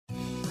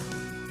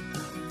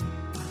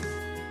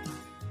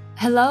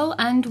Hello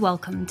and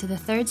welcome to the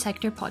Third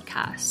Sector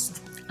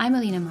podcast. I'm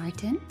Alina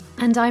Martin.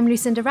 And I'm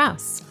Lucinda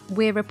Rouse.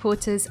 We're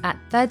reporters at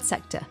Third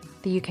Sector,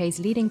 the UK's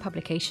leading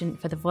publication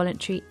for the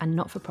voluntary and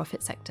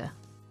not-for-profit sector.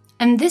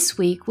 And this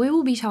week we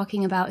will be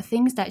talking about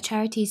things that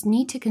charities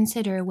need to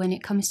consider when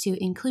it comes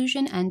to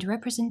inclusion and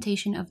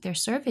representation of their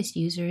service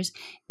users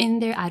in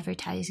their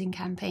advertising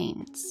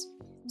campaigns.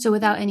 So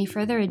without any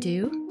further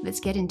ado, let's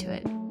get into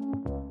it.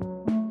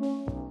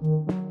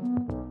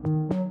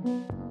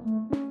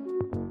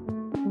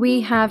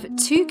 We have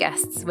two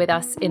guests with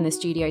us in the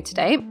studio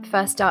today.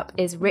 First up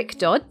is Rick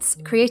Dodds,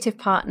 creative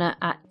partner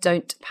at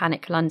Don't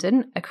Panic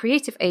London, a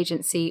creative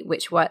agency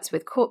which works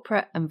with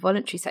corporate and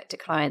voluntary sector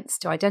clients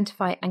to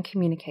identify and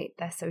communicate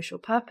their social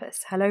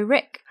purpose. Hello,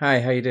 Rick.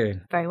 Hi, how you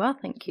doing? Very well,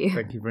 thank you.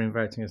 Thank you for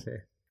inviting us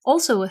here.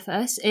 Also with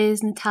us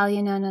is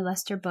Natalia Nana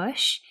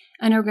Lester-Bush,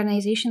 an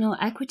organisational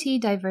equity,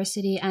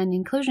 diversity and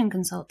inclusion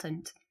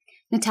consultant.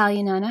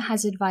 Natalia Nana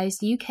has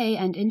advised UK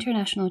and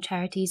international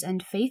charities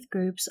and faith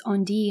groups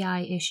on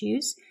DEI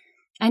issues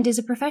and is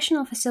a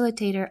professional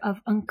facilitator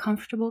of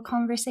uncomfortable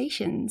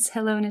conversations.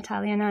 Hello,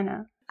 Natalia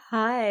Nana.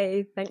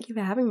 Hi, thank you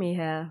for having me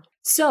here.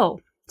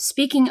 So,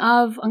 speaking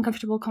of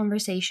uncomfortable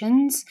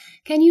conversations,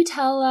 can you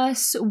tell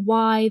us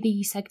why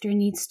the sector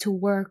needs to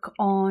work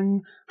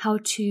on how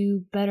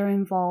to better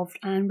involve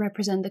and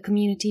represent the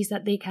communities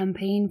that they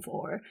campaign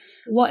for?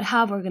 What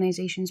have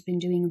organizations been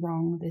doing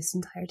wrong this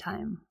entire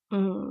time?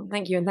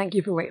 Thank you. And thank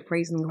you for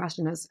phrasing the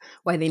question as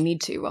why they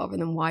need to rather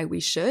than why we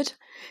should.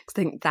 Because I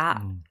think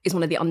that is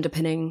one of the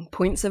underpinning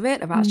points of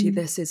it, of actually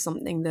this is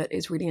something that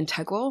is really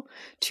integral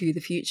to the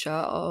future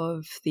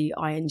of the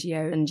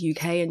INGO and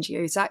UK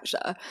NGO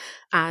sector.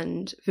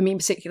 And for me in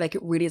particular, it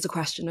really is a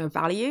question of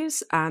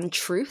values and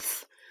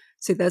truth.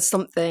 So there's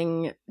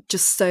something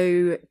just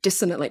so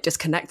dissonant,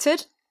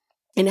 disconnected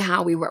in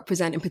how we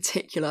represent in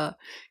particular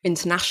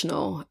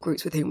international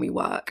groups with whom we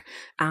work,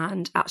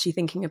 and actually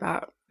thinking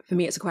about, for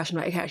me, it's a question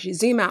like, actually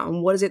zoom out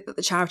on what is it that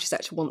the charity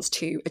sector wants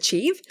to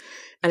achieve.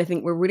 And I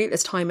think we're really at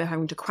this time of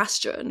having to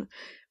question,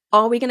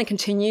 are we going to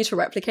continue to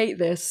replicate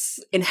this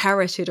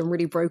inherited and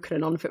really broken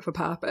and unfit for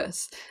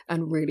purpose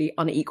and really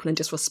unequal and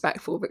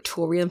disrespectful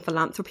Victorian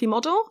philanthropy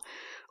model?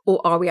 Or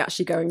are we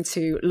actually going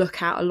to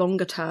look at a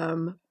longer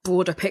term,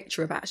 broader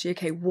picture of actually,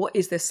 okay, what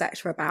is this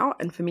sector about?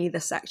 And for me,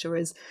 this sector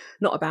is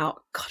not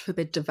about, God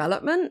forbid,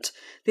 development.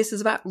 This is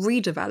about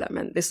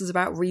redevelopment. This is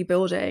about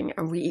rebuilding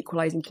and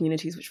re-equalizing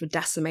communities which were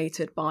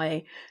decimated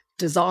by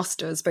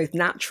disasters, both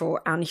natural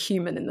and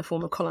human, in the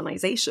form of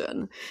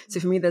colonization. So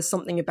for me, there's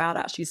something about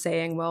actually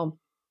saying, well,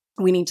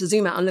 we need to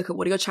zoom out and look at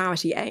what are your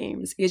charity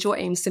aims? Is your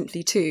aim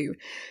simply to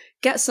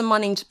get some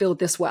money to build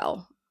this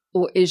well?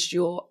 Or is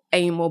your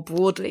aim more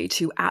broadly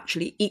to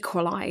actually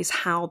equalise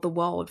how the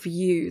world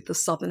view the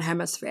Southern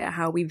Hemisphere,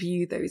 how we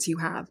view those who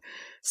have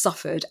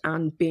suffered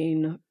and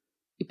been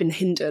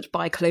hindered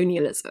by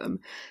colonialism,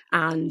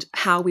 and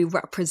how we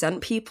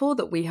represent people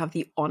that we have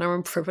the honour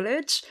and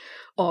privilege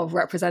of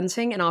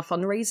representing in our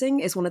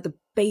fundraising is one of the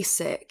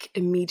basic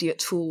immediate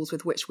tools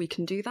with which we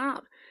can do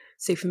that.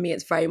 So for me,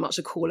 it's very much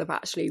a call of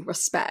actually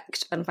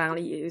respect and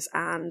values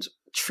and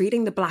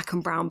treating the Black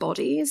and brown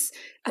bodies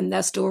and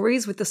their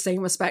stories with the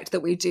same respect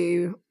that we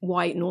do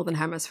white Northern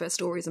Hemisphere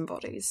stories and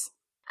bodies.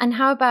 And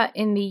how about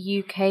in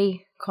the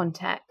UK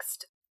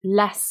context?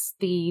 Less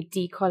the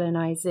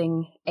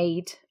decolonising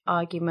aid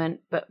argument,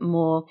 but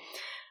more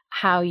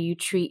how you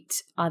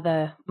treat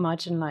other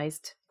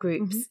marginalised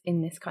groups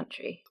in this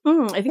country?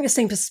 I think the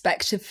same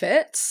perspective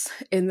fits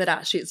in that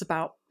actually it's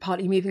about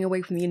partly moving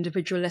away from the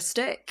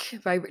individualistic,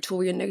 very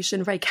Victorian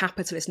notion, very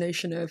capitalist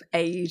notion of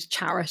aid,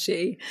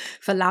 charity,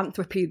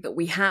 philanthropy that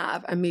we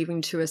have, and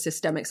moving to a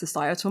systemic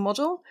societal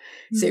model.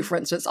 So for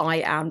instance, I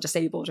am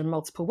disabled in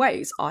multiple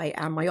ways. I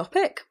am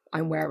myopic.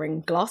 I'm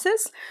wearing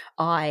glasses.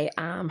 I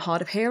am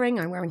hard of hearing.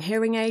 I'm wearing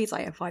hearing aids.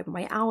 I have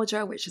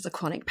fibromyalgia, which is a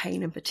chronic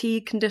pain and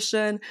fatigue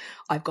condition.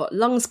 I've got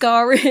lung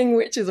scarring,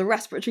 which is a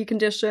respiratory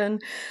condition.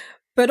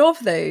 But of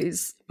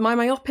those, my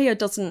myopia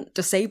doesn't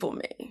disable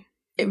me.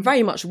 It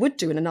very much would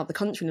do in another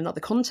country, in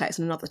another context,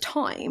 in another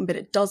time, but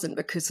it doesn't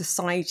because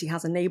society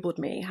has enabled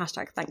me.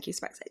 #thank you,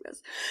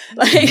 Specsavers.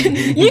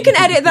 You can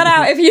edit that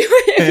out if you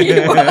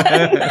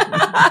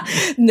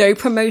want. No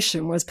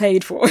promotion was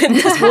paid for in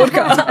this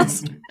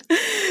broadcast.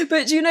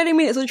 But do you know what I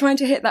mean? It's like trying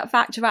to hit that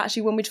fact of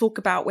actually when we talk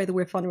about whether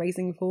we're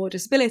fundraising for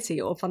disability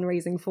or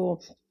fundraising for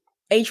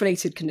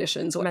age-related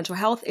conditions or mental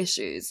health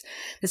issues,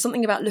 there's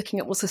something about looking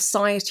at what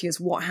society is,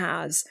 what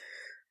has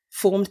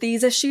formed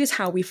these issues,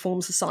 how we form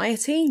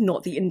society,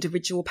 not the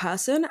individual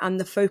person, and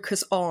the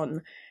focus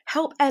on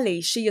help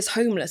Ellie, she is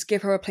homeless,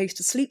 give her a place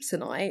to sleep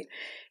tonight,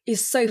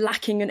 is so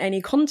lacking in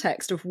any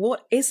context of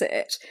what is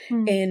it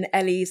in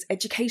Ellie's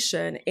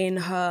education, in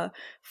her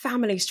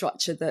family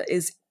structure that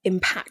is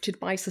impacted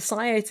by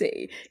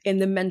society, in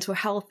the mental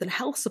health and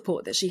health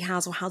support that she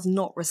has or has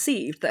not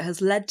received that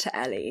has led to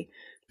Ellie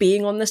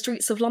being on the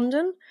streets of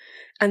London.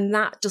 And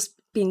that just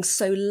being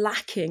so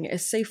lacking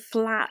is so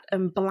flat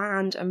and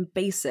bland and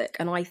basic,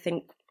 and I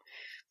think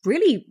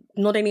really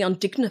not only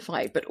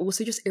undignified but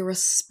also just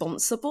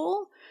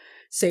irresponsible.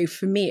 So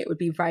for me, it would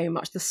be very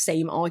much the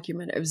same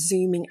argument of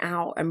zooming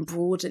out and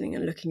broadening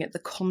and looking at the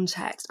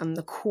context and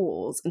the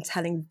cause and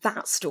telling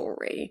that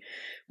story,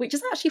 which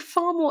is actually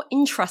far more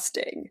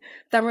interesting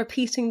than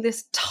repeating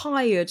this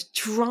tired,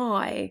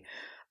 dry,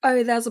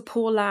 oh, there's a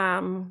poor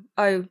lamb,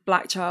 oh,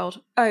 black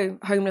child, oh,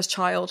 homeless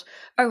child,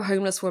 oh,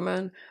 homeless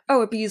woman,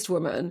 oh, abused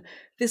woman.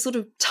 This sort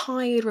of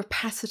tired,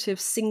 repetitive,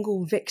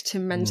 single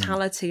victim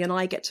mentality, and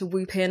I get to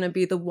whoop in and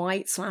be the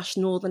white /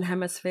 Northern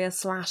Hemisphere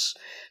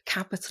 /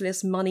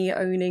 capitalist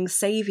money-owning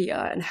saviour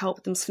and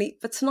help them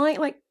sleep for tonight.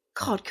 Like,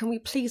 God, can we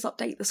please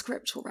update the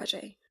script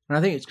already? And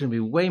I think it's going to be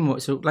way more,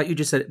 so like you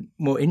just said,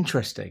 more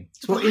interesting.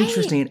 It's more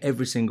interesting in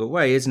every single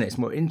way, isn't it? It's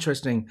more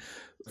interesting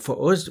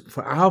for us,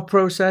 for our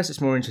process.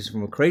 It's more interesting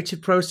from a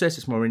creative process.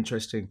 It's more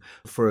interesting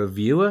for a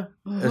viewer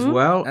as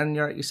well. And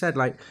like you said,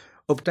 like,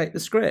 update the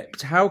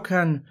script. How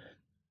can,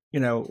 you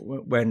know,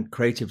 when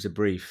creatives are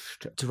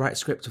briefed to write a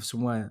script of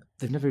somewhere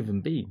they've never even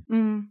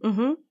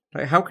been?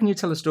 Like, how can you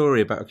tell a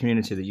story about a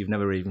community that you've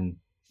never even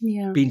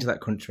been to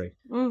that country?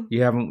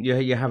 You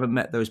haven't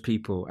met those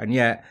people, and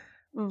yet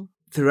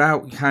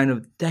throughout kind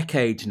of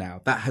decades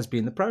now, that has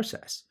been the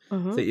process.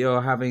 That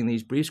you're having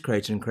these briefs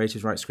created and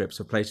creators write scripts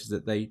of places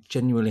that they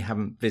genuinely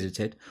haven't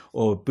visited,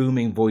 or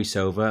booming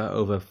voiceover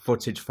over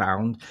footage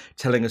found,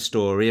 telling a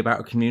story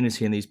about a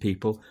community and these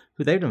people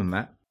who they've never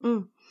met.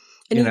 And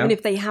even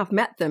if they have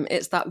met them,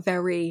 it's that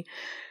very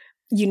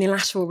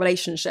unilateral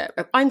relationship.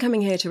 I'm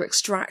coming here to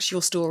extract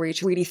your story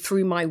really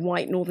through my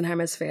white Northern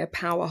Hemisphere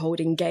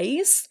power-holding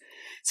gaze.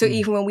 So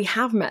even when we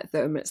have met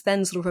them, it's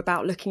then sort of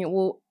about looking at,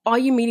 well, are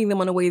you meeting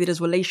them in a way that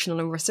is relational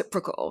and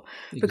reciprocal?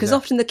 Because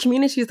often the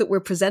communities that we're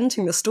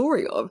presenting the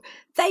story of,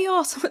 they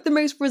are some of the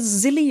most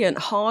resilient,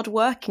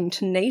 hardworking,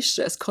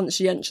 tenacious,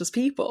 conscientious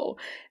people.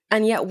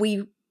 And yet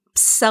we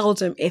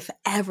seldom, if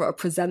ever,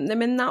 present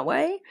them in that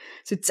way.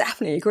 So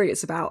definitely agree,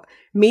 it's about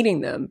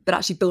meeting them, but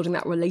actually building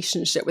that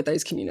relationship with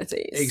those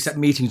communities. Except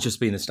meeting's just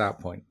being the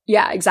start point.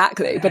 Yeah,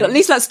 exactly. But at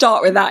least let's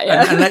start with that,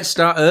 yeah. And let's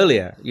start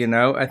earlier, you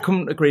know. I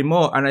couldn't agree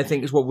more. And I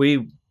think it's what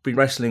we've been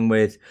wrestling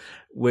with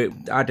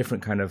our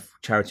different kind of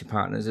charity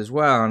partners as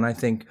well. And I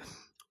think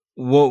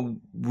what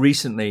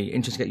recently,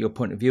 interesting to get your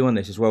point of view on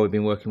this as well, we've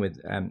been working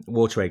with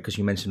WaterAid, because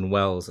you mentioned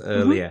wells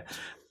earlier.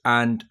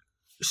 And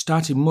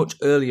started much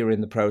earlier in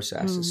the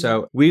process.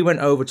 So we went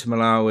over to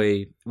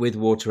Malawi with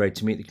WaterAid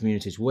to meet the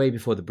communities way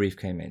before the brief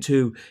came in.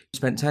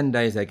 Spent 10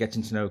 days there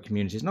getting to know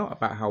communities, not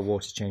about how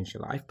water changed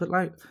your life, but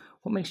like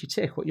what makes you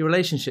tick, what your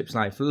relationship's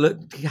like.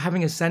 Look,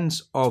 having a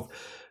sense of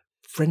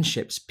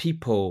friendships,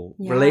 people,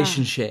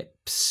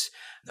 relationships,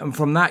 and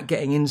from that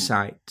getting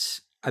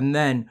insights, and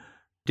then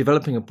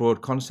developing a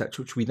broad concept,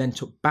 which we then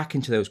took back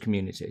into those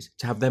communities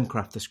to have them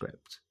craft the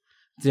script.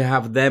 To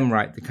have them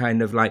write the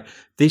kind of like,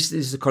 this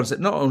is the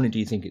concept. Not only do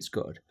you think it's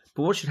good,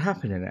 but what should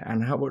happen in it,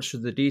 and what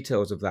should the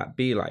details of that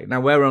be like? Now,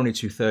 we're only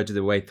 2/3 of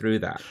the way through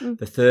that.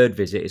 The third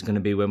visit is going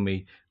to be when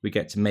we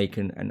get to make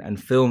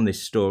and film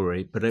this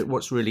story. But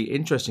what's really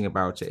interesting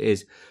about it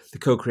is the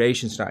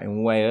co-creation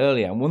starting way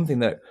earlier. And one thing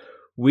that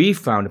we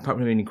found, apart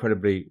from being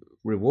incredibly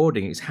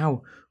rewarding, is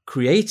how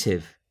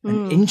creative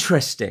and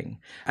interesting,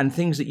 and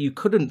things that you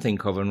couldn't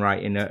think of and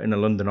write in a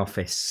London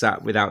office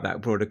without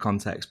that broader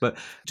context. But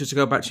just to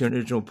go back to your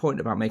original point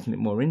about making it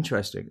more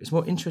interesting, it's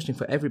more interesting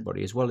for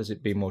everybody, as well as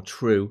it being more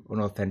true and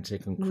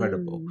authentic and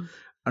credible.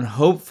 And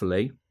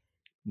hopefully,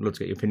 I'd love to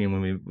get your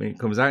opinion when it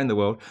comes out in the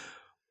world,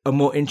 a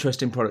more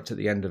interesting product at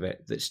the end of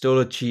it that still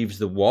achieves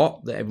the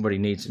what that everybody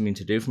needs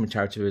to do from a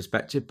charity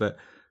perspective, but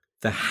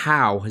the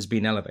how has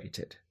been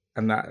elevated.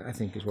 And that, I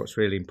think, is what's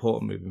really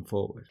important moving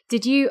forward.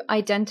 Did you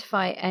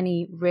identify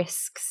any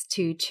risks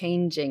to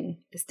changing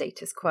the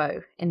status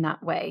quo in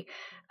that way?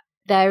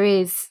 There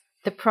is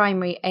the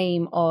primary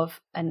aim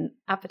of an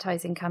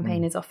advertising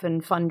campaign is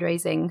often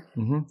fundraising.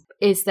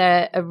 Is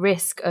there a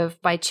risk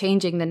of, by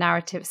changing the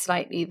narrative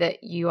slightly,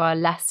 that you are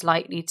less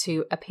likely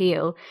to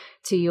appeal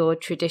to your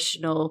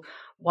traditional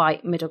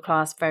white, middle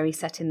class, very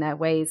set in their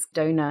ways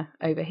donor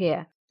over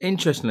here?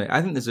 Interestingly,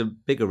 I think there's a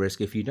bigger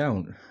risk if you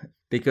don't.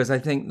 Because I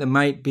think there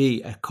might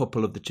be a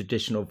couple of the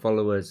traditional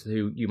followers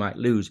who you might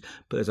lose,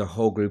 but there's a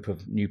whole group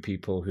of new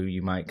people who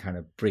you might kind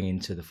of bring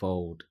into the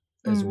fold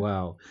as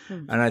well.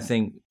 And I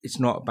think it's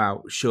not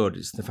about should,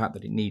 it's the fact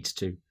that it needs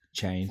to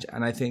change.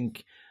 And I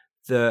think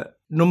the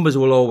numbers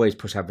will always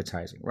push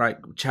advertising, right?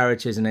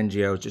 Charities and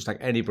NGOs, just like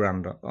any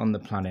brand on the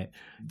planet,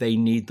 they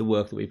need the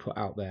work that we put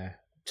out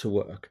there to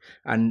work.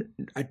 And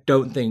I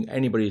don't think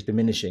anybody is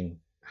diminishing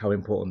how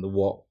important the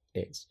what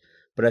is.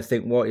 But I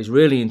think what is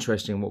really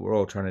interesting, what we're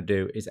all trying to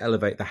do, is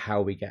elevate the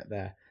how we get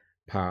there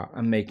part,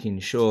 and making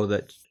sure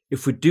that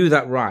if we do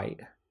that right,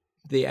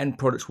 the end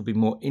products will be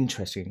more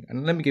interesting.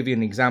 And let me give you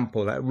an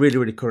example, a really,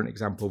 really current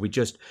example. We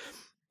just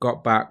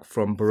got back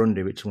from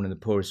Burundi, which is one of the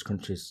poorest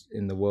countries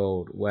in the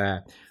world,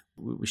 where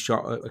we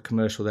shot a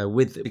commercial there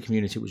with the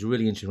community. It was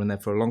really interesting. We were there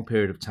for a long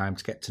period of time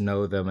to get to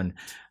know them,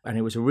 and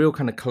it was a real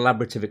kind of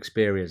collaborative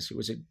experience. It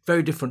was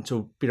very different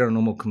to being on a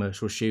normal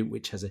commercial shoot,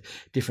 which has a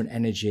different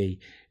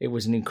energy. It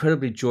was an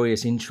incredibly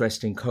joyous,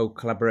 interesting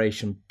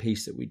co-collaboration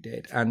piece that we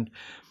did. And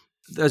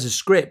as a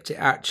script, it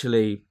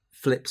actually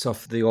flips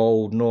off the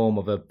old norm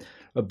of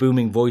a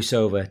booming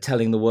voiceover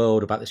telling the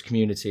world about this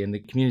community, and the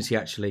community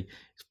actually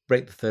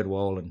break the third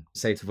wall and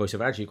say to the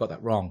voiceover, actually, you got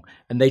that wrong.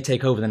 And they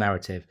take over the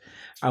narrative.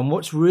 And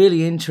what's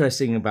really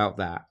interesting about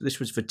that, this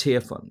was for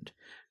Tearfund,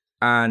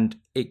 and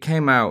it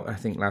came out, I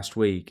think, last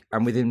week,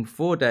 and within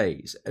 4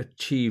 days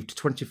achieved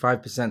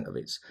 25% of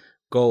its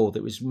goal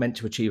that was meant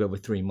to achieve over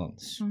 3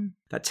 months.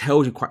 That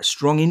tells you quite a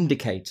strong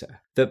indicator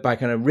that by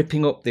kind of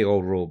ripping up the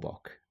old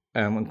rulebook,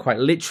 and quite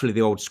literally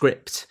the old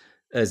script,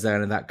 as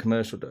that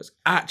commercial does,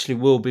 actually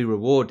will be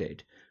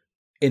rewarded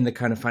in the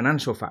kind of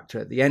financial factor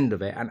at the end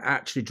of it, and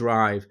actually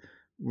drive,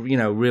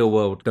 real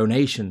world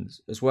donations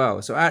as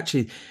well. So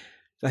actually,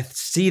 I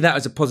see that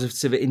as a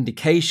positive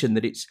indication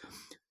that it's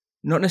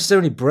not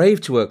necessarily brave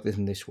to work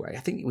in this way. I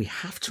think we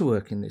have to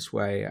work in this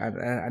way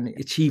and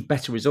achieve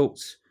better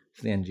results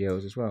for the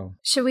NGOs as well.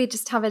 Should we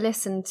just have a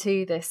listen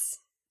to this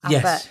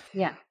Yes. advert?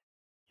 Yeah.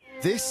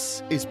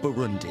 This is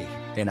Burundi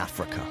in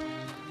Africa.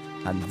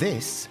 And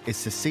this is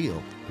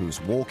Cecile,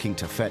 who's walking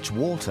to fetch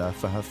water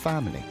for her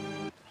family.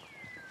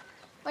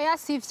 Oya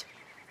sivyo.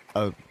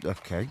 Oh,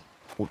 okay.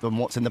 Well, then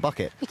what's in the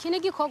bucket? Iki ni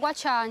igikorwa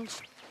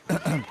canje.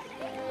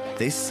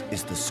 This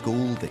is the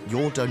school that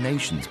your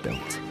donations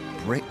built,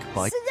 brick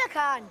by... Sijya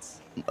kandi.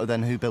 Oh,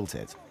 then who built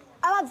it?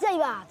 Abavyeyi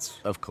bacu.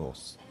 Of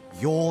course.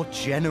 Your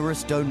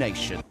generous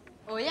donation.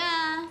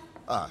 Oya.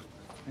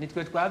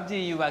 Nitwe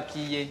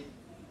twavyiyubakiye.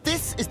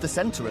 This is the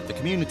centre of the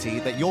community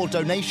that your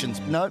donations...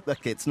 No,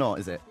 okay, it's not,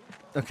 is it?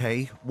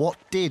 Okay, what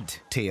did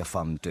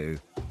Tearfund do?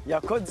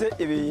 Yakoze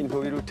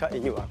ibintu biruta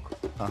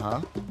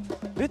inyubako.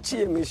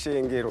 Biciye mu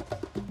ishengero.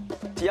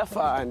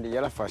 Tearfund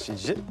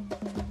yarafashije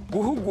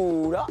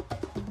guhugura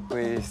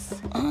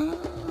wese.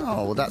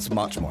 Oh, well, that's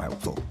much more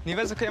helpful.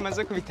 Nibaza ko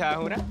yamaze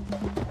kubitahura.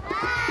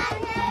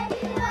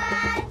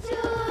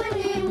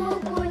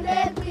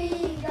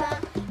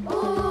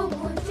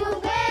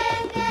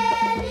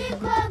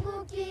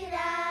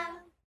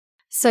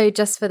 So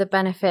just for the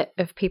benefit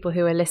of people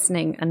who are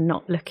listening and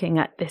not looking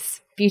at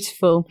this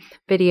beautiful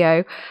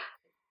video,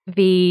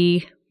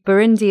 the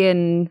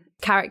Burundian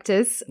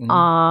characters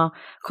are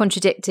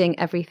contradicting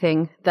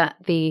everything that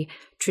the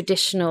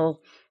traditional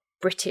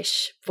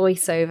British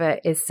voiceover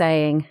is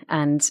saying.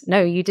 And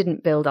no, you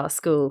didn't build our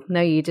school.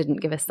 No, you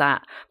didn't give us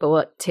that. But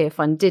what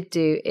Tearfund did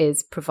do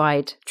is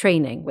provide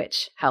training,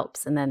 which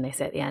helps. And then they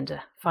say at the end,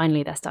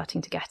 finally, they're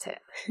starting to get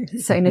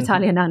it. So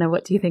Natalia, Nana,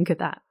 what do you think of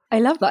that? I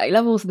love that. I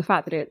love also the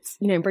fact that it's,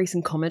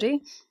 embracing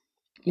comedy,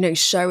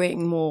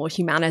 showing more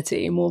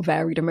humanity, more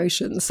varied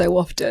emotions. So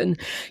often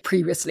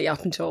previously,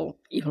 up until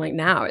even like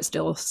now, it's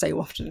still so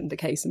often the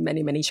case in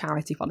many, many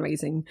charity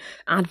fundraising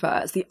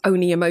adverts, the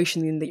only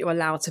emotion that you're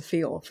allowed to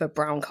feel for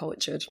brown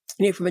cultured,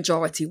 for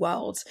majority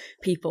worlds,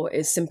 people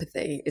is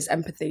sympathy, is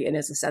empathy, and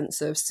is a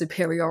sense of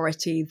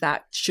superiority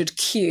that should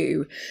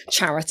cue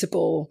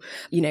charitable,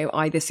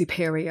 either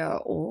superior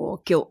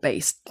or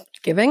guilt-based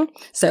giving.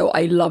 So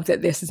I love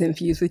that this is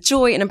infused with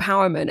joy and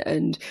empowerment,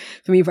 and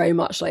for me very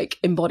much like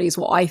embodies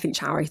what I think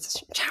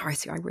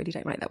charity, I really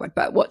don't like that word,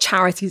 but what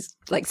charities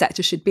like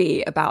sector should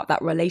be about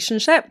that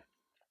relationship.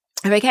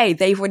 Okay,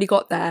 they've already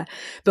got their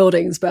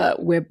buildings,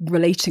 but we're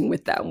relating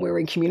with them, we're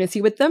in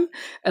community with them.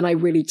 And I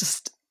really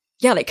just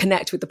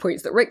connect with the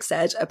points that Rick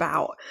said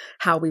about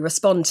how we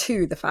respond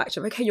to the fact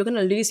of, okay, you're going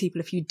to lose people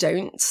if you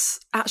don't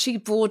actually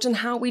broaden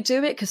how we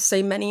do it, because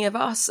so many of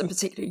us, and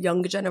particularly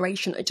younger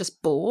generation, are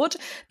just bored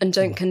and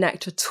don't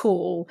connect at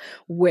all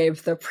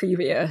with the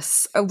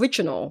previous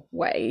original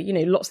way.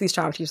 Lots of these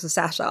charities were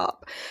set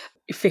up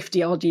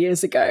 50 odd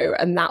years ago,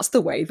 and that's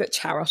the way that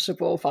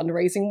charitable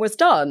fundraising was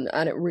done,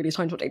 and it really is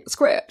time to update the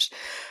script.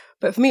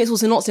 But for me, it's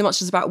also not so much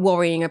just about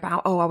worrying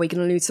about, are we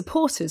going to lose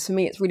supporters? For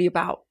me, it's really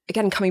about,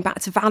 again, coming back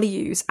to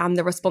values and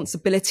the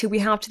responsibility we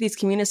have to these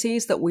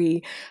communities that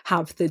we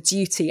have the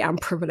duty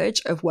and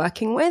privilege of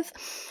working with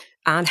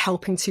and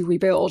helping to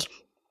rebuild,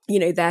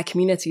 their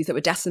communities that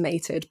were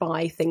decimated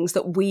by things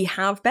that we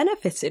have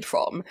benefited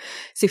from.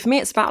 So for me,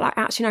 it's about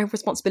actually I have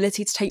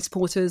responsibility to take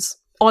supporters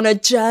on a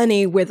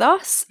journey with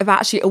us of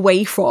actually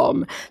away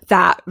from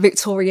that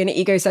Victorian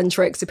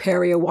egocentric,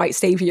 superior, white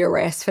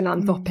saviorist,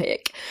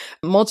 philanthropic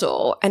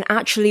model, and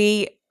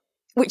actually,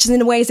 which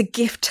in a way is a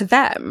gift to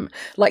them,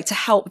 to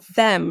help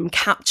them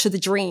capture the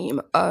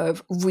dream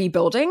of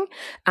rebuilding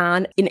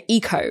and an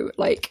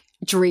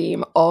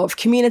dream of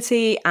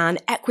community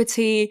and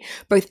equity,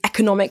 both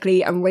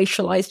economically and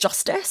racialized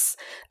justice,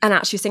 and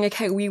actually saying,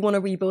 okay, we want to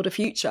rebuild a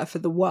future for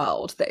the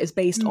world that is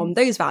based on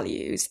those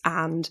values.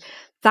 And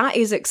that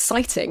is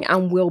exciting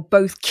and will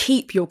both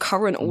keep your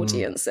current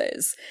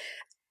audiences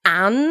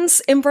and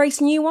embrace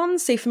new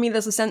ones. So for me,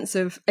 there's a sense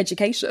of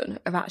education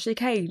of actually,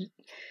 okay,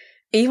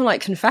 even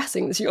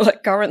confessing to your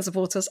current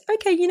supporters,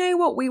 okay, you know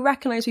what, we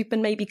recognize we've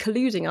been maybe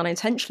colluding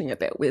unintentionally a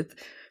bit with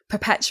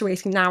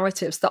perpetuating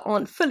narratives that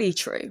aren't fully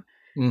true.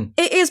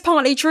 It is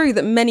partly true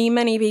that many,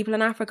 many people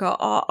in Africa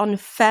are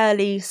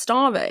unfairly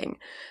starving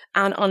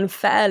and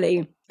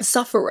unfairly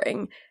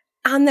suffering.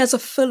 And there's a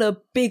fuller,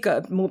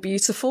 bigger, more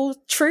beautiful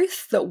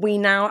truth that we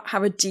now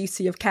have a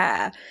duty of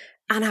care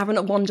and having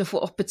a wonderful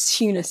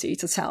opportunity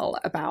to tell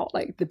about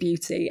like the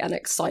beauty and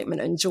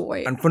excitement and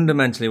joy. And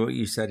fundamentally what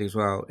you said as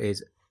well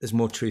is there's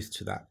more truth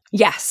to that.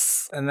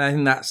 Yes. And I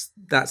think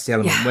that's the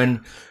element.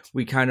 When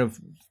we kind of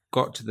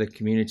got to the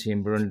community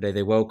in Burundi,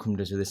 they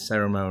welcomed us with this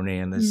ceremony,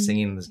 and there's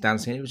singing, there's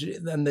dancing. It was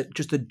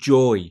just the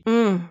joy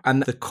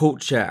and the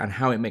culture and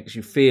how it makes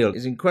you feel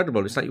is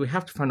incredible. It's like we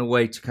have to find a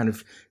way to kind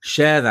of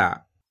share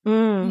that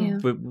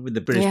with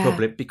the British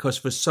public, because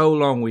for so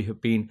long we have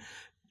been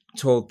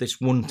told this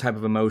one type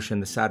of emotion,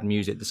 the sad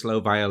music, the slow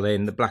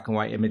violin, the black and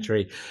white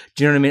imagery.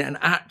 Do you know what I mean? And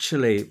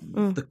actually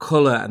the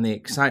colour and the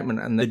excitement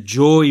and the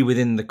joy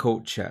within the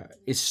culture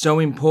is so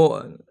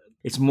important.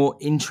 It's more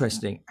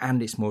interesting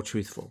and it's more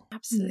truthful.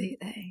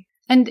 Absolutely.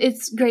 And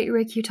it's great,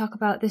 Rick, you talk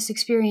about this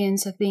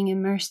experience of being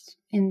immersed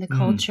in the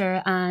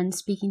culture and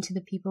speaking to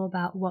the people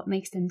about what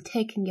makes them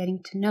tick and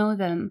getting to know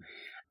them.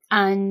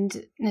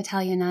 And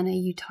Natalia and Anna,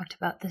 you talked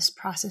about this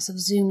process of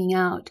zooming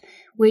out,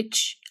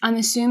 which I'm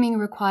assuming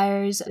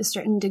requires a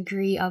certain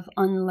degree of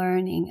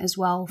unlearning as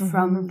well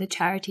from the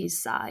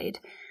charities side.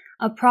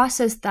 A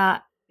process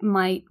that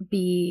might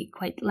be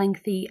quite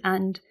lengthy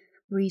and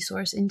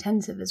resource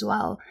intensive as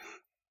well.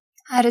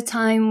 At a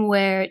time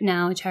where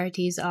now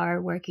charities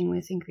are working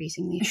with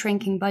increasingly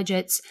shrinking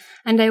budgets.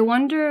 And I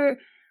wonder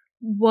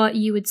what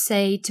you would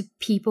say to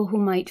people who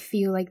might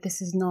feel like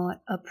this is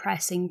not a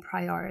pressing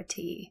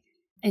priority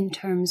in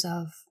terms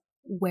of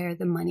where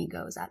the money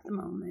goes at the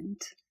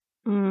moment.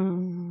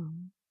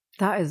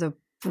 That is a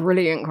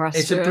brilliant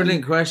question. It's a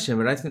brilliant question,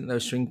 but I think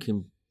those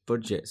shrinking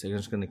budgets are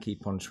just going to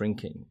keep on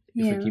shrinking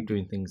if we keep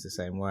doing things the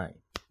same way.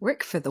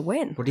 Rick for the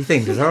win. What do you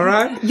think? Is that all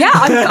right? Yeah,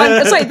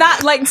 I'm sorry,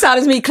 that like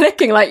sounds me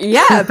clicking like,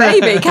 yeah,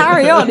 baby,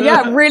 carry on.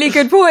 Yeah, really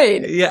good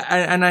point. Yeah,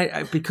 and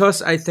I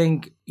because I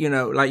think, you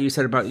know, like you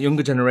said about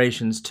younger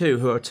generations too,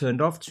 who are turned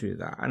off to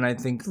that. And I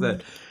think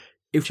that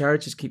if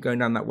charities keep going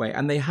down that way,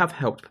 and they have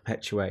helped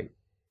perpetuate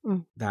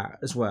that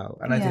as well.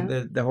 And I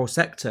think the whole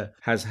sector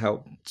has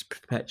helped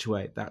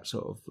perpetuate that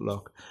sort of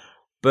look.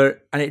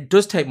 And it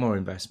does take more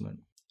investment.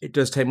 It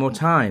does take more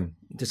time,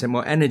 it does take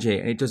more energy,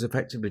 and it does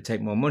effectively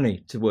take more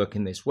money to work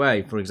in this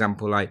way. For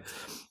example, like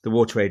the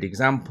WaterAid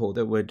example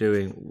that we're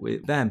doing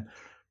with them.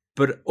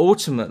 But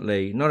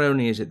ultimately, not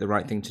only is it the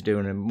right thing to do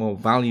and a more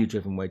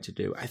value-driven way to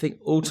do, I think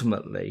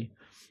ultimately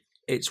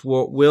it's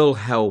what will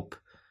help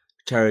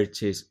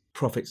charities'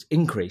 profits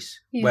increase,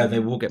 where they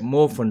will get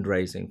more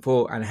fundraising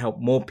for and help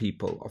more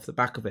people off the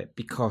back of it,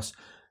 because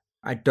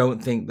I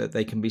don't think that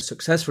they can be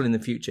successful in the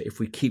future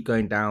if we keep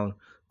going down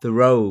the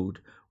road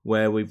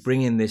where we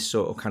bring in this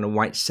sort of kind of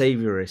white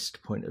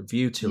saviorist point of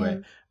view to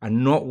it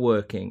and not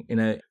working in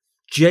a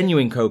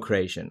genuine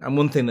co-creation. And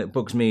one thing that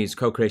bugs me is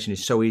co-creation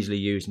is so easily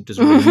used and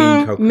doesn't really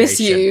mean co-creation.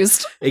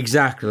 Misused.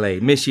 Exactly.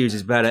 Misuse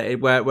is better.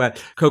 Where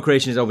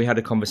co-creation is, we had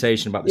a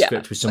conversation about the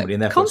script with somebody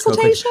and therefore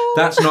consultation.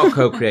 That's not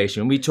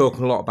co-creation. We talk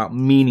a lot about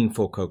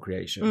meaningful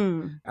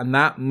co-creation. And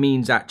that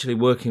means actually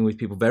working with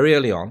people very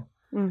early on,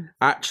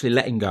 actually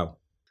letting go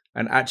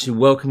and actually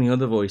welcoming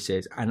other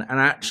voices and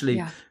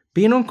actually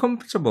being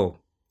uncomfortable.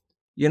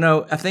 You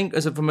know, I think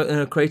from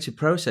a creative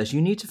process,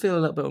 you need to feel a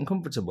little bit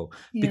uncomfortable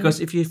because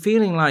if you're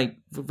feeling like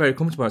very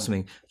comfortable about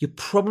something, you're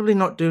probably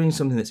not doing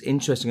something that's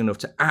interesting enough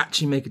to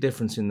actually make a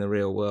difference in the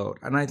real world.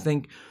 And I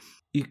think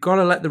you've got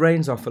to let the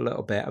reins off a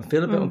little bit and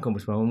feel a bit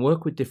uncomfortable and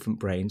work with different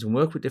brains and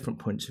work with different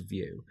points of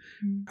view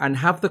and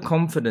have the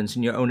confidence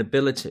in your own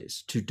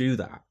abilities to do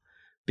that.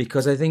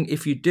 Because I think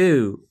if you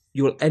do,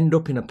 you will end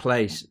up in a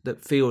place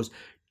that feels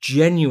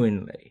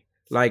genuinely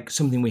like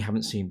something we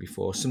haven't seen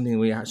before,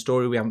 a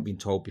story we haven't been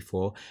told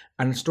before,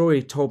 and a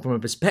story told from a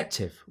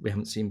perspective we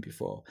haven't seen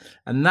before.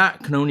 And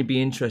that can only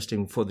be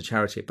interesting for the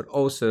charity, but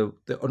also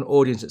an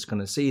audience that's going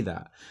to see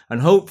that.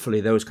 And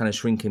hopefully those kind of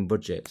shrinking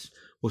budgets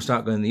will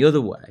start going the other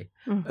way,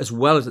 as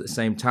well as at the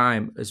same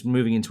time as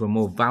moving into a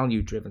more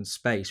value-driven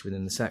space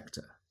within the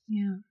sector.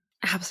 Yeah.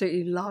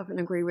 Absolutely love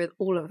and agree with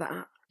all of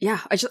that. Yeah,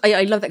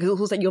 I love that because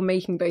it's also like you're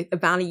making both a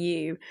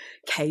value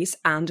case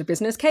and a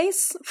business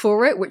case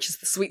for it, which is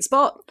the sweet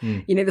spot.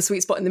 You know, the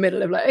sweet spot in the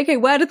middle of like, okay,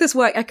 where did this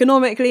work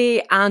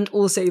economically and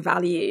also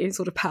value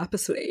sort of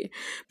purposefully?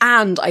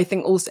 And I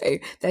think also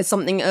there's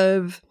something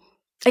of,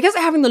 I guess,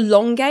 having the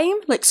long game.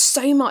 Like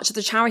so much of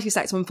the charity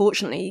sector,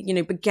 unfortunately, you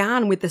know,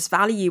 began with this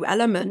value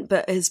element,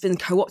 but has been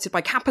co-opted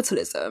by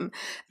capitalism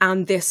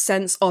and this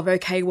sense of,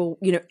 okay, well,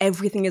 you know,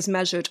 everything is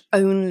measured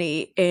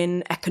only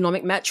in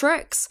economic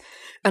metrics.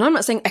 And I'm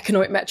not saying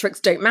economic metrics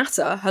don't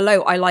matter.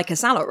 Hello, I like a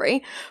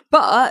salary,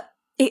 but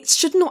it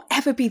should not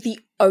ever be the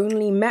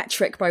only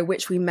metric by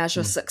which we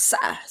measure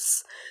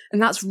success.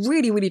 And that's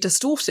really, really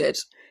distorted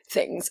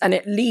things. And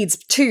it leads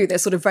to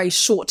this sort of very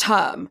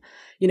short-term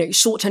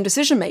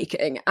decision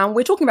making. And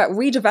we're talking about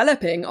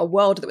redeveloping a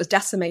world that was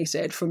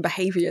decimated from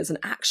behaviors and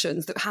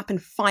actions that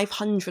happened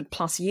 500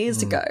 plus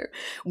years ago.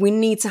 We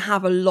need to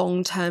have a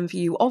long-term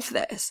view of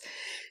this.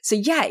 So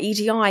yeah,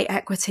 EDI,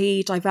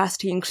 equity,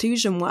 diversity,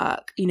 inclusion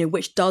work, you know,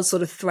 which does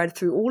sort of thread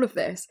through all of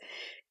this,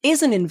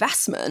 is an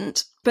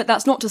investment, but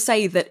that's not to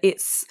say that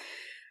it's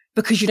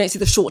because you don't see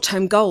the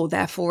short-term goal,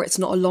 therefore it's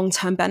not a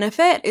long-term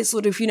benefit. It's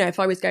sort of, if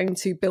I was going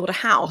to build a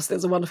house,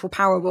 there's a wonderful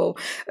parable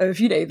of,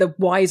 the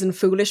wise and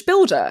foolish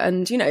builder.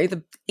 And,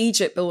 the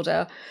Egypt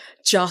builder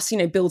just,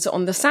 builds it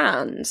on the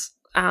sand.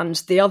 And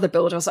the other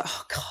builder was like,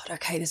 oh God,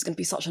 okay, this is going to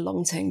be such a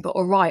long thing, but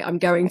all right, I'm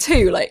going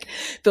to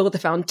build the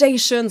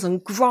foundations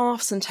and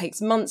graphs and takes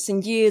months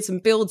and years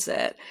and builds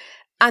it.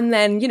 And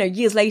then,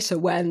 years later,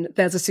 when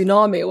there's a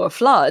tsunami or a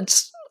flood,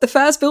 the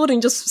first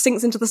building just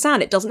sinks into the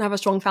sand. It doesn't have a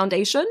strong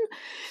foundation.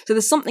 So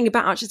there's something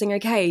about actually saying,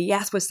 okay,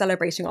 yes, we're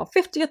celebrating our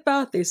 50th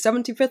birthday,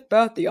 75th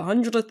birthday,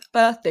 100th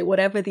birthday,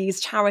 whatever these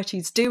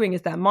charities doing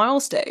as their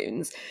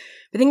milestones.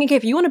 But thinking, okay,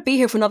 if you want to be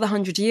here for another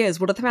 100 years,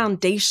 what are the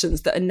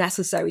foundations that are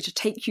necessary to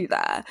take you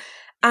there?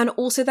 And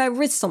also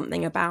there is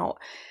something about,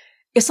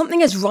 if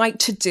something is right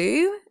to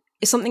do,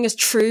 if something is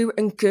true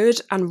and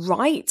good and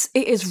right,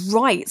 it is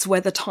right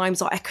whether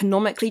times are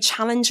economically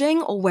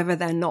challenging or whether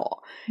they're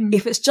not.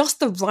 If it's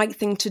just the right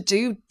thing to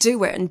do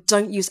it and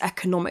don't use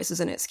economics as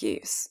an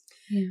excuse.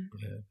 Yeah.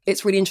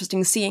 It's really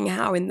interesting seeing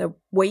how in the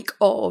wake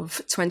of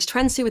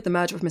 2020 with the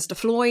murder of Mr.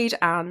 Floyd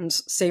and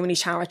so many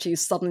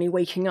charities suddenly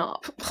waking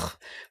up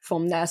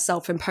from their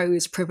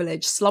self-imposed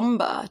privileged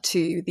slumber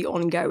to the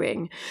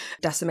ongoing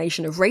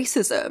decimation of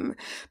racism,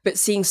 but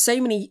seeing so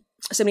many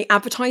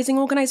advertising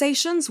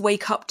organizations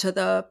wake up to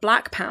the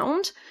black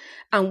pound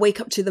and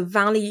wake up to the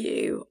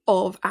value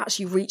of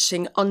actually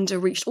reaching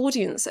underreached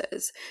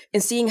audiences,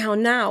 and seeing how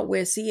now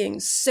we're seeing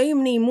so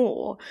many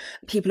more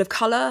people of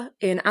color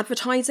in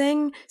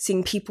advertising,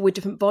 seeing people with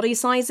different body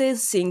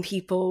sizes, seeing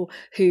people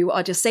who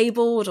are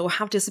disabled or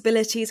have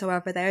disabilities,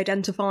 however they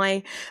identify,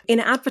 in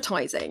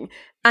advertising.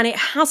 And it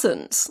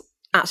hasn't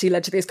actually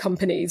led to these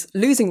companies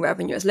losing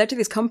revenue. It's led to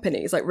these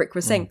companies, like Rick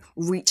was saying,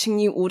 reaching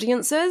new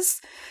audiences.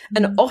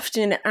 And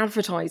often in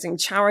advertising,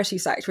 charity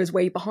sector is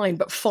way behind,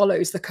 but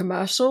follows the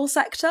commercial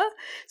sector.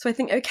 So I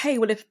think, okay,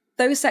 well, if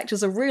those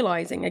sectors are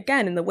realizing,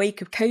 again, in the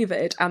wake of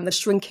COVID and the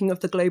shrinking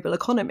of the global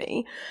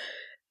economy,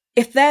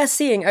 if they're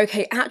seeing,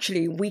 okay,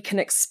 actually, we can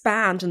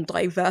expand and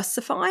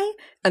diversify,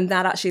 and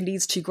that actually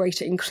leads to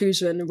greater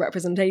inclusion and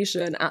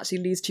representation, actually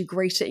leads to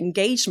greater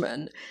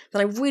engagement,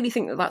 then I really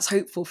think that that's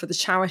hopeful for the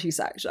charity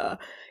sector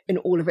in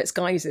all of its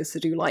guises to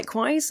do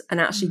likewise and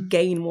actually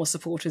gain more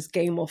supporters,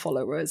 gain more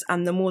followers.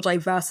 And the more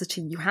diversity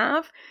you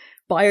have,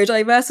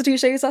 biodiversity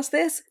shows us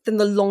this, then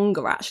the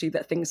longer actually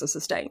that things are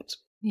sustained.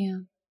 Yeah.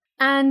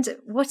 And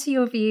what are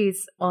your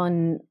views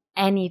on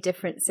any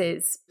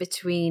differences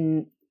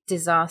between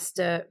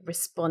disaster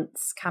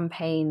response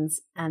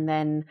campaigns and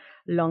then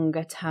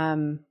longer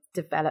term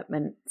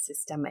development,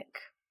 systemic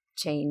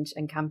change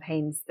and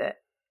campaigns that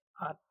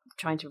are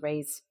trying to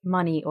raise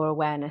money or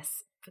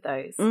awareness for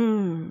those?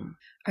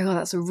 Oh,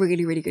 that's a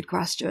really, really good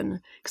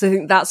question, because I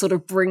think that sort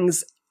of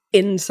brings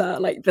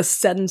into the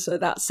center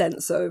that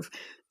sense of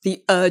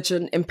the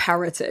urgent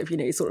imperative,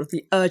 sort of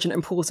the urgent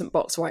important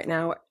box right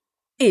now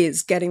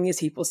is getting these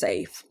people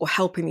safe, or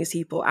helping these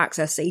people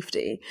access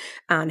safety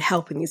and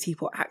helping these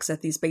people access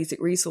these basic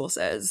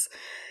resources.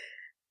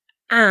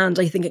 And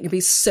I think it can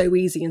be so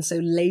easy and so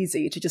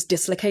lazy to just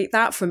dislocate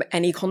that from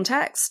any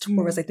context.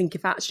 Whereas I think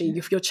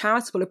if your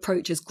charitable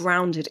approach is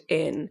grounded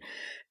in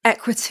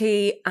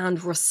equity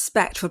and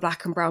respect for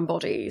Black and brown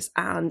bodies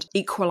and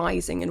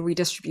equalizing and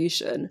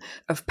redistribution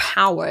of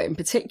power in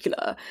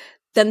particular,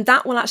 then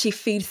that will actually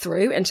feed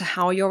through into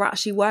how you're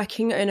actually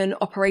working in an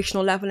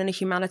operational level in a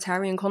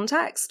humanitarian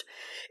context.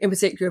 In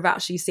particular, of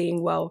actually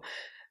seeing,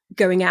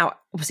 going out,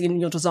 obviously, in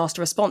your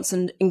disaster response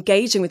and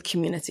engaging with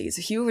communities.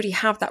 If you already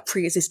have that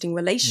pre-existing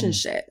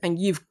relationship and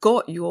you've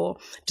got your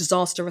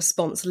disaster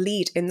response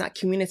lead in that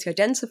community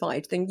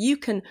identified, then you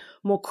can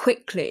more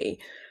quickly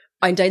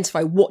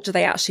identify what do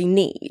they actually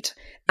need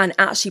and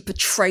actually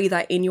portray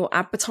that in your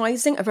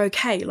advertising of,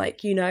 okay,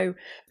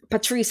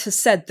 Patrice has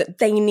said that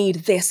they need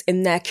this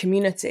in their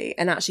community,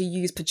 and actually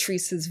use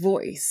Patrice's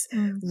voice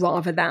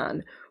rather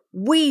than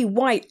we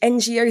white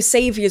NGO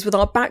saviors with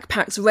our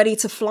backpacks ready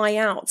to fly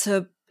out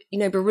to,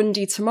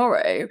 Burundi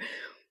tomorrow.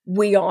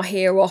 We are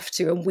here off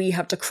to, and we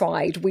have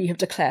declared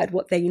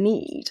what they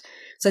need.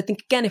 So I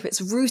think, again, if it's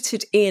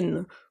rooted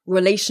in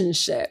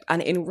relationship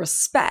and in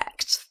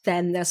respect,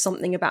 then there's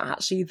something about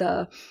actually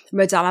the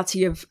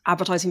modality of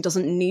advertising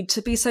doesn't need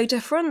to be so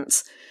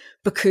different.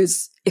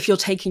 Because if you're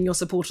taking your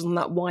supporters on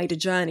that wider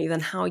journey,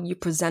 then how you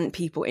present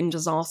people in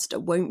disaster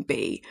won't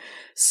be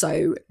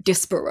so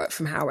disparate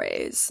from how it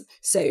is.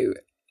 So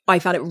I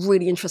found it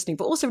really interesting,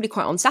 but also really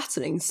quite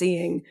unsettling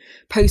seeing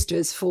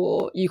posters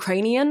for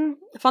Ukrainian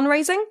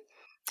fundraising.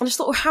 I just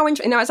thought, how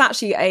interesting. Now, it's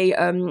actually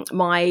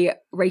my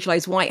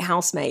racialized white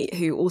housemate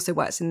who also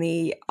works in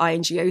the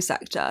INGO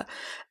sector.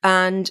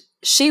 And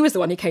she was the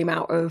one who came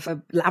out of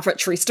a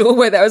lavatory store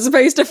where there was a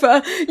poster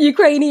for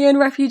Ukrainian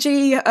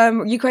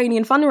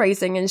Ukrainian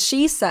fundraising. And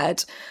she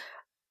said,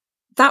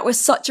 that was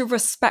such a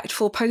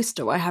respectful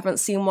poster. I haven't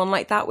seen one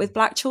like that with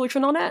Black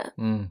children on it.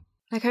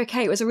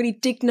 Okay, it was a really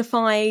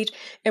dignified,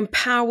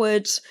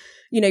 empowered,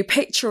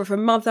 picture of a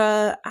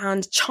mother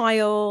and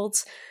child,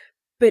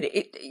 But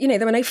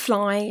there were no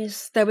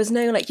flies. There was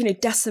no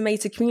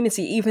decimated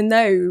community, even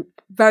though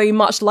very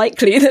much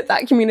likely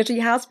that community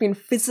has been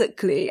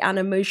physically and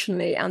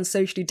emotionally and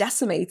socially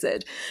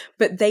decimated.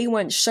 But they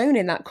weren't shown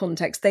in that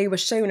context. They were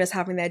shown as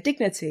having their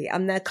dignity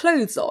and their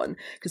clothes on.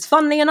 Because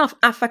funnily enough,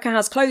 Africa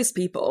has clothes,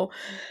 people.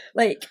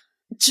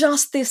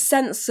 Just this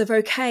sense of,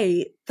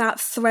 okay, that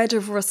thread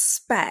of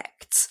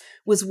respect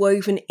was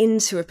woven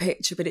into a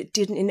picture, but it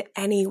didn't in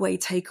any way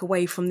take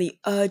away from the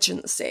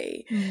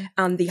urgency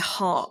and the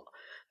heart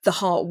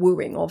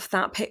wooing of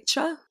that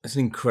picture. That's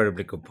an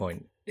incredibly good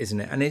point, isn't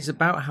it? And it's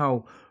about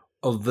how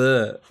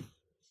overt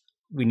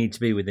we need to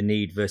be with the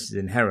need versus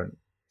inherent.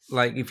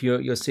 Like if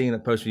you're seeing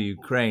that post for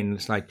Ukraine,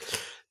 it's like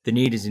the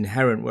need is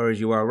inherent, whereas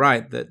you are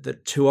right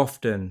that too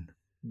often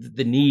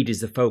the need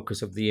is the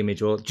focus of the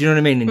image. Or do you know what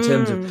I mean? In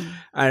terms of,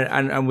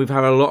 and we've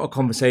had a lot of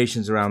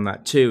conversations around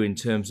that too, in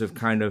terms of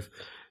kind of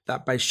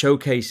that by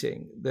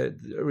showcasing the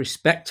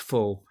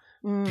respectful,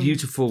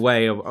 beautiful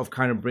way of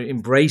kind of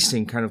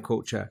embracing kind of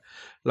culture,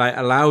 like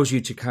allows you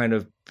to kind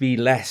of be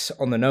less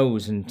on the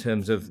nose in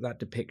terms of that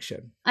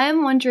depiction. I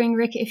am wondering,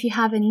 Rick, if you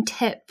have any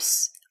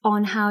tips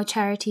on how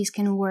charities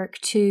can work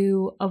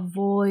to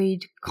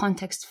avoid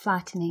context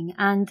flattening,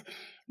 and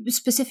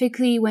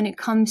specifically when it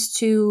comes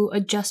to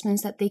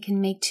adjustments that they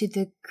can make to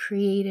the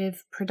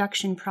creative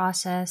production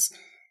process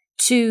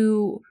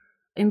to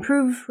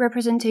improve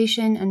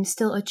representation and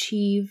still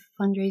achieve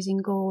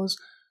fundraising goals.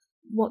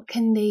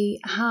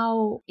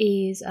 How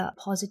is a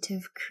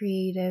positive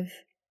creative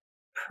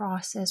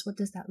process? What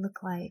does that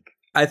look like?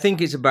 I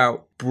think it's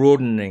about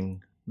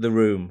broadening the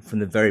room from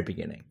the very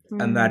beginning.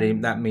 And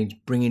that means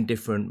bringing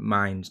different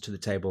minds to the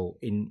table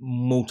in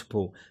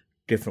multiple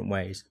different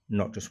ways,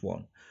 not just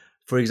one.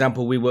 For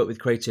example, we work with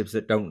creatives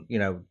that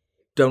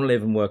don't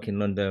live and work in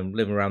London,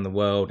 live around the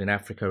world, in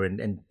Africa,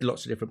 and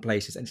lots of different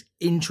places. And it's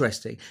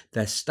interesting.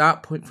 Their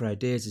start point for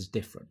ideas is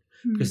different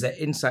because their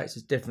insights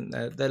is different.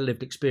 Their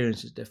lived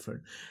experience is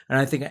different. And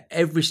I think at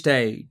every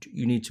stage,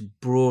 you need to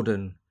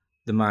broaden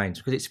the minds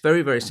because it's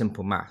very, very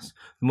simple maths.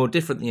 The more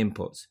different the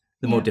inputs,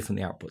 the more different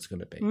the output's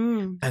going to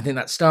be. I think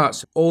that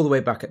starts all the way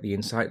back at the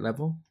insight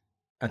level.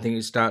 I think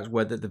it starts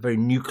where the very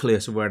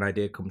nucleus of where an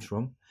idea comes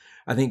from.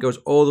 I think it goes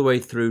all the way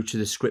through to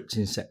the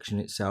scripting section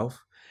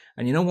itself.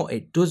 And you know what?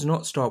 It does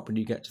not stop when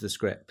you get to the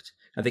script.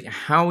 I think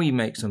how you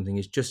make something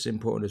is just as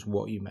important as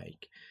what you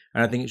make.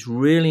 And I think it's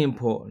really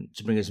important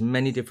to bring as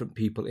many different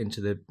people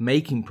into the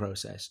making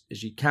process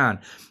as you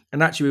can.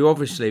 And actually, we've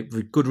obviously,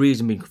 for good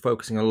reason, been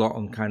focusing a lot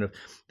on kind of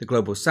the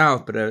global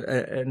south. But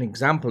an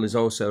example is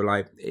also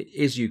like,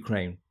 is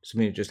Ukraine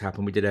something that just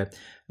happened? We did a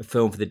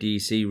film for the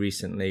DEC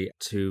recently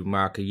to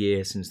mark a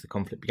year since the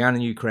conflict began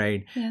in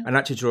Ukraine. Yeah. And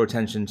actually draw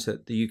attention to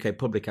the UK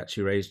public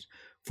actually raised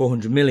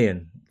 400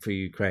 million for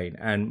Ukraine,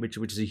 and which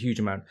is a huge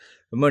amount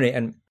of money.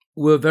 And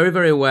we're very,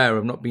 very aware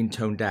of not being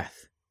tone deaf.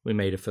 We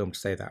made a film to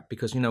say that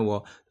because you know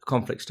what, the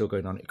conflict's still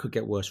going on. It could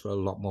get worse for a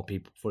lot more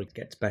people before it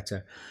gets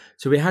better.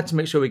 So we had to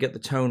make sure we get the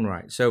tone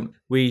right. So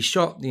we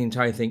shot the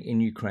entire thing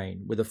in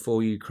Ukraine with a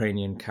full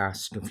Ukrainian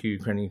cast, a few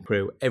Ukrainian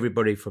crew,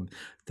 everybody from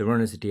the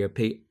runners, the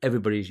DOP,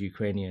 everybody's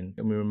Ukrainian,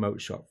 and we remote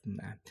shot from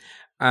there.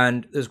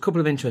 And there's a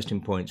couple of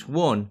interesting points.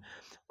 One,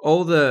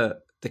 all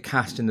the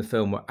cast in the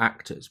film were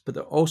actors, but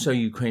they're also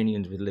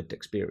Ukrainians with lived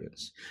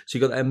experience. So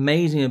you've got that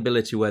amazing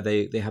ability where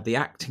they have the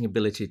acting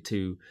ability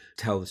to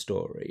tell the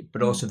story,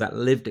 but also that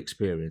lived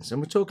experience.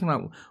 And we're talking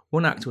about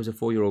one actor was a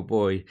 4-year-old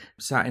boy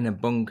sat in a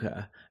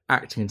bunker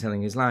acting and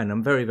telling his line.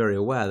 I'm very, very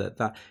aware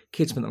that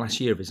kid spent the last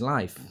year of his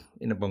life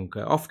in a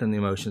bunker. Often the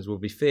emotions will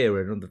be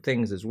fear and other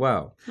things as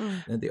well.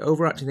 And the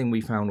overarching thing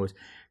we found was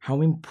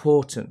how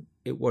important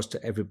it was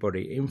to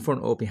everybody, in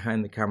front or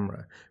behind the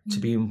camera, to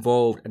be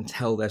involved and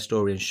tell their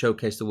story and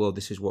showcase the world.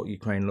 This is what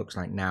Ukraine looks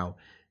like now,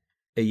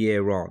 a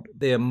year on.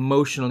 The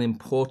emotional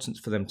importance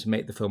for them to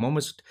make the film,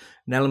 almost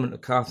an element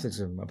of catharsis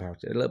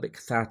about it, a little bit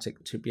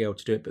cathartic to be able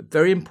to do it, but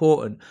very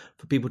important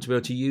for people to be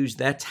able to use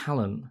their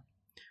talent,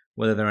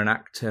 whether they're an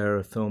actor,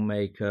 a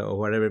filmmaker, or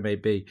whatever it may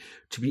be,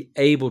 to be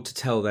able to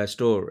tell their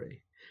story.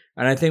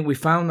 And I think we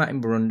found that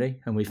in Burundi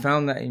and we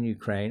found that in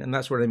Ukraine. And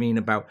that's what I mean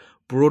about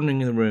broadening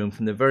the room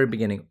from the very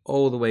beginning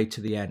all the way to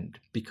the end.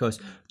 Because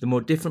the more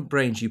different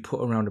brains you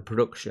put around a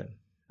production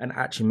and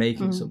actually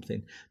making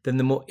something, then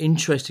the more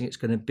interesting it's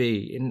going to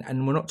be.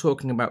 And we're not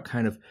talking about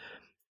kind of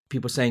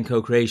people saying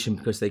co-creation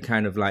because they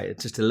kind of like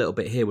it's just a little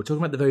bit here. We're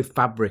talking about the very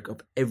fabric of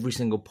every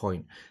single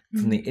point,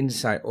 from the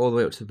insight all the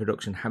way up to the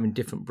production, having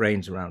different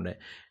brains around it.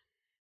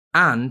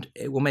 And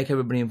it will make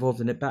everybody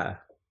involved in it better.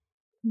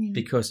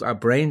 Because our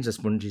brains are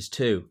sponges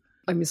too.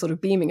 I'm sort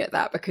of beaming at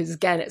that because,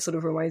 again, it sort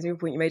of reminds me of a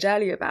point you made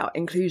earlier about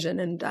inclusion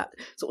and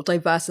sort of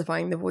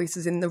diversifying the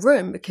voices in the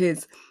room,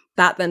 because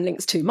that then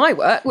links to my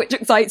work, which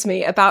excites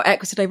me, about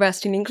equity,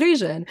 diversity and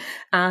inclusion.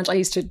 And I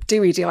used to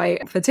do EDI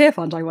for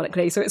Tearfund,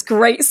 ironically. So it's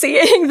great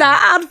seeing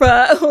that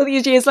advert all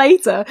these years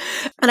later.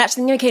 And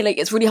actually thinking, okay, like,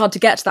 it's really hard to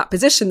get to that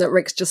position that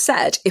Rick's just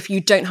said if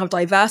you don't have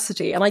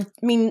diversity. And I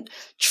mean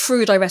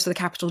true diversity with a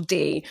capital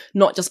D,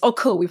 not just, oh,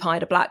 cool, we've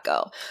hired a black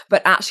girl,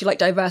 but actually like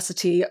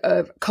diversity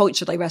of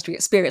culture, diversity of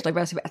experience,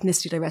 diversity of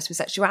ethnicity, diversity of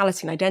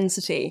sexuality and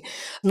identity.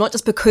 Not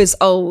just because,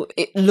 oh,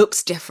 it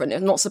looks different.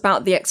 It's not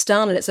about the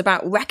external. It's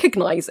about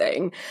recognizing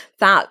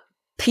that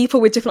people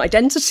with different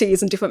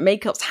identities and different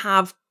makeups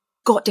have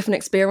got different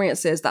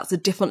experiences. That's a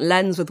different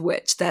lens with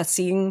which they're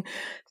seeing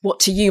what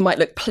to you might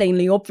look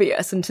plainly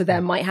obvious and to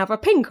them might have a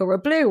pink or a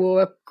blue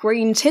or a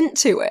green tint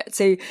to it.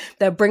 So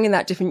they're bringing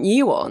that different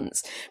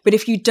nuance. But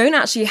if you don't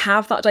actually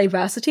have that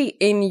diversity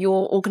in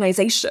your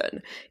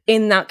organization,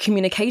 in that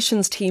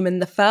communications team in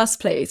the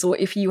first place, or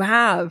if you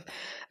have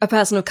a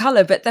person of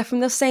colour, but they're from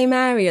the same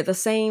area, the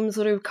same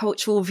sort of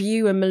cultural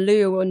view and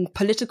milieu and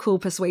political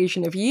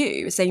persuasion of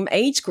you, same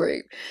age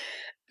group,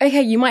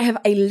 okay, you might have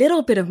a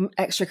little bit of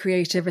extra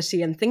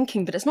creativity and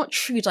thinking, but it's not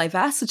true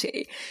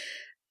diversity.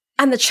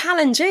 And the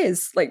challenge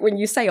is, like, when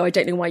you say, oh, I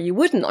don't know why you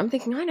wouldn't, I'm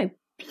thinking, I know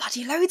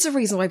bloody loads of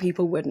reasons why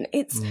people wouldn't.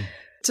 It's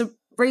to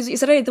raise what you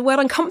said earlier, the word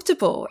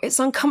uncomfortable. It's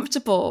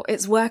uncomfortable.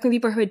 It's working with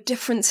people who are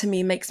different to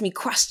me makes me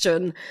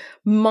question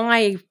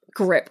my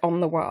grip on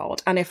the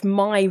world, and if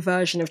my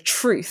version of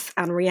truth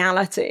and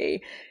reality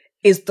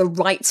is the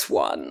right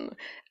one.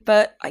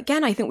 But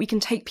again, I think we can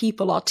take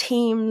people, our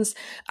teams,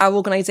 our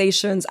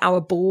organizations, our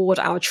board,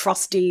 our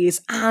trustees,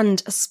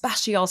 and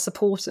especially our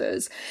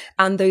supporters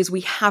and those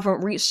we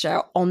haven't reached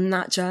yet on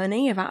that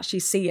journey of actually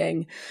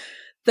seeing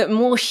that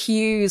more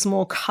hues,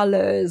 more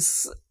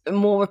colors,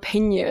 more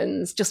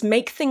opinions just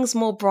make things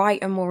more bright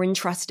and more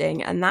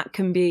interesting. And that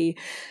can be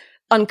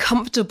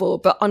uncomfortable,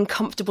 but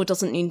uncomfortable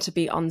doesn't need to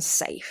be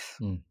unsafe.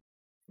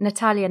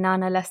 Natalia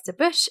Nana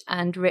Lester-Bush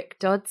and Rick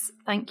Dodds,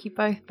 thank you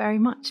both very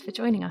much for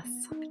joining us.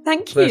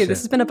 Thank you. Pleasure. This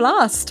has been a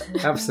blast.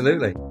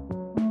 Absolutely.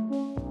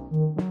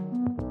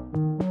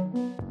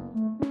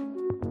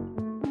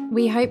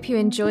 We hope you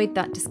enjoyed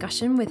that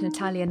discussion with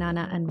Natalia,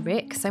 Nana and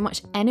Rick. So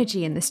much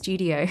energy in the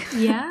studio.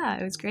 Yeah,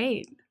 it was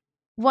great.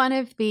 One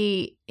of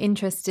the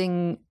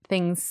interesting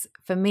things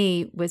for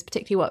me was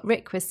particularly what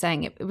Rick was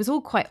saying. It was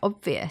all quite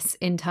obvious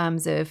in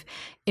terms of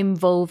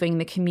involving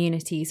the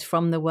communities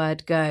from the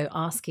word go,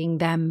 asking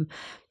them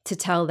to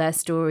tell their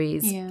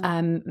stories,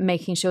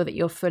 making sure that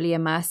you're fully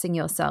immersing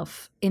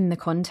yourself in the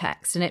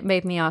context. And it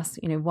made me ask,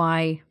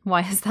 why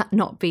has that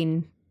not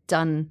been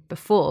done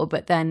before?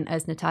 But then,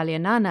 as Natalia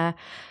Nana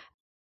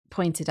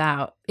pointed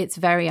out, it's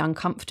very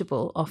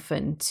uncomfortable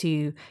often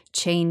to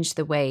change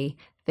the way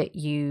that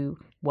you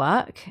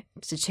work,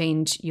 to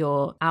change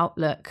your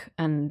outlook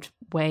and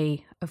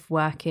way of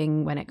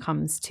working when it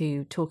comes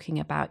to talking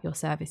about your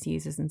service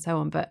users and so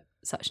on. But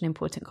such an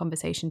important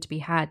conversation to be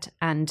had.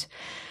 And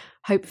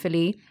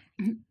hopefully,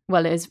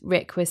 well, as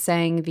Rick was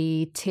saying,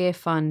 the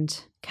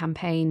Tearfund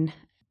campaign,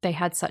 they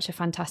had such a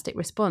fantastic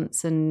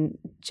response and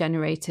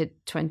generated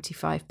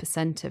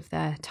 25% of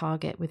their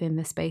target within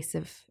the space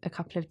of a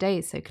couple of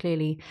days. So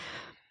clearly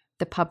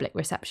the public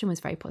reception was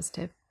very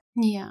positive.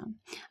 Yeah.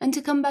 And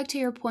to come back to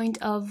your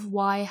point of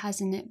why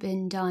hasn't it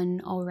been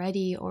done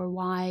already, or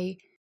why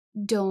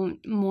don't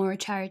more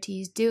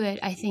charities do it,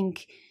 I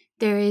think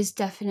there is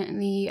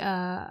definitely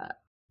a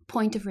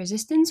point of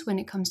resistance when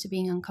it comes to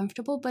being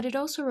uncomfortable, but it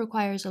also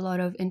requires a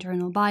lot of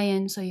internal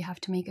buy-in. So you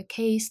have to make a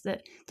case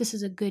that this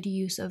is a good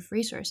use of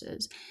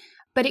resources.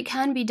 But it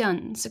can be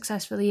done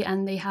successfully,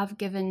 and they have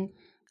given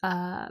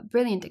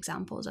brilliant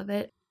examples of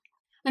it.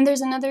 And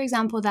there's another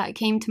example that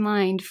came to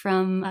mind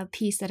from a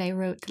piece that I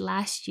wrote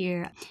last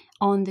year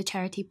on the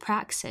charity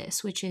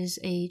Praxis, which is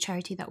a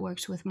charity that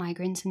works with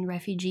migrants and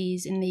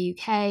refugees in the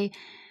UK.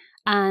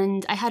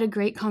 And I had a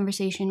great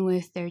conversation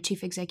with their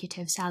chief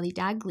executive, Sally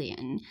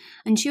Daglian.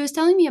 And she was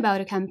telling me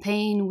about a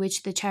campaign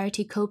which the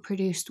charity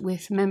co-produced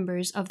with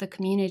members of the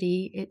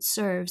community it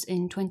serves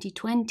in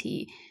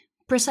 2020,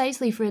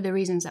 precisely for the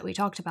reasons that we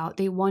talked about.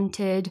 They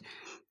wanted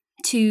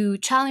to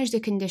challenge the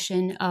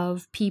condition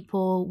of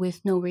people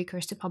with no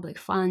recourse to public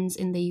funds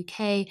in the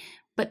UK,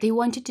 but they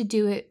wanted to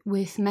do it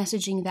with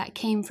messaging that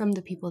came from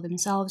the people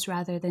themselves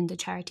rather than the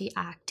charity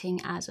acting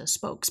as a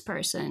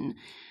spokesperson.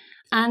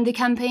 And the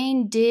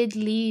campaign did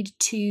lead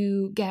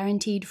to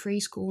guaranteed free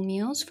school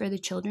meals for the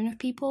children of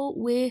people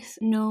with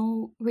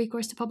no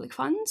recourse to public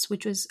funds,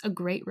 which was a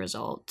great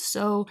result.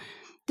 So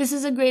this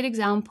is a great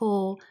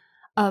example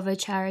of a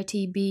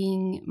charity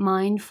being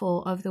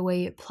mindful of the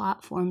way it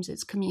platforms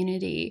its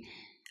community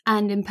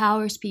and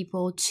empowers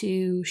people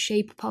to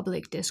shape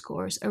public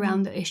discourse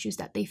around the issues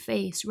that they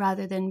face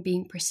rather than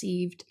being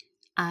perceived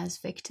as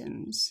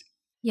victims.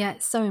 Yeah,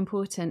 it's so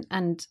important.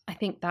 And I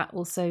think that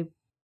also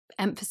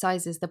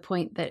emphasizes the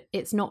point that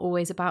it's not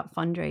always about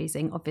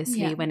fundraising,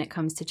 obviously, when it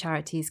comes to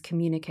charities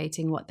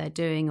communicating what they're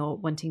doing or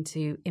wanting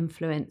to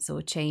influence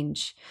or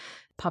change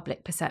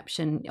public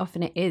perception.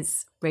 Often it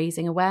is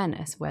raising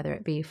awareness, whether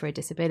it be for a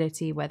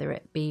disability, whether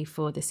it be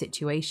for the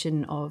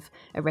situation of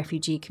a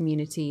refugee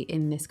community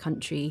in this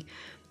country.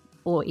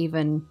 or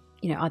even,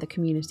 other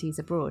communities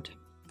abroad.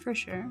 For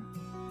sure.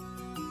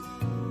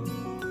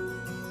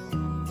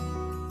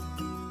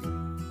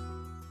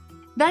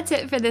 That's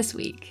it for this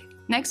week.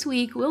 Next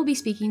week, we'll be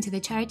speaking to the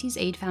Charities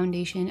Aid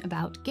Foundation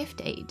about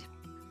gift aid.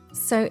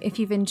 So if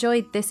you've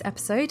enjoyed this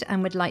episode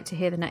and would like to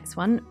hear the next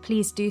one,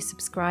 please do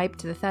subscribe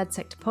to the Third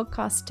Sector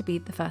podcast to be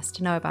the first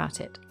to know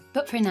about it.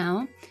 But for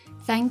now,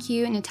 thank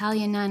you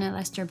Natalia Nana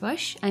Lester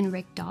Bush and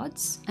Rick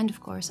Dodds, and of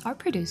course our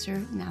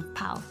producer Nav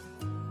Pal.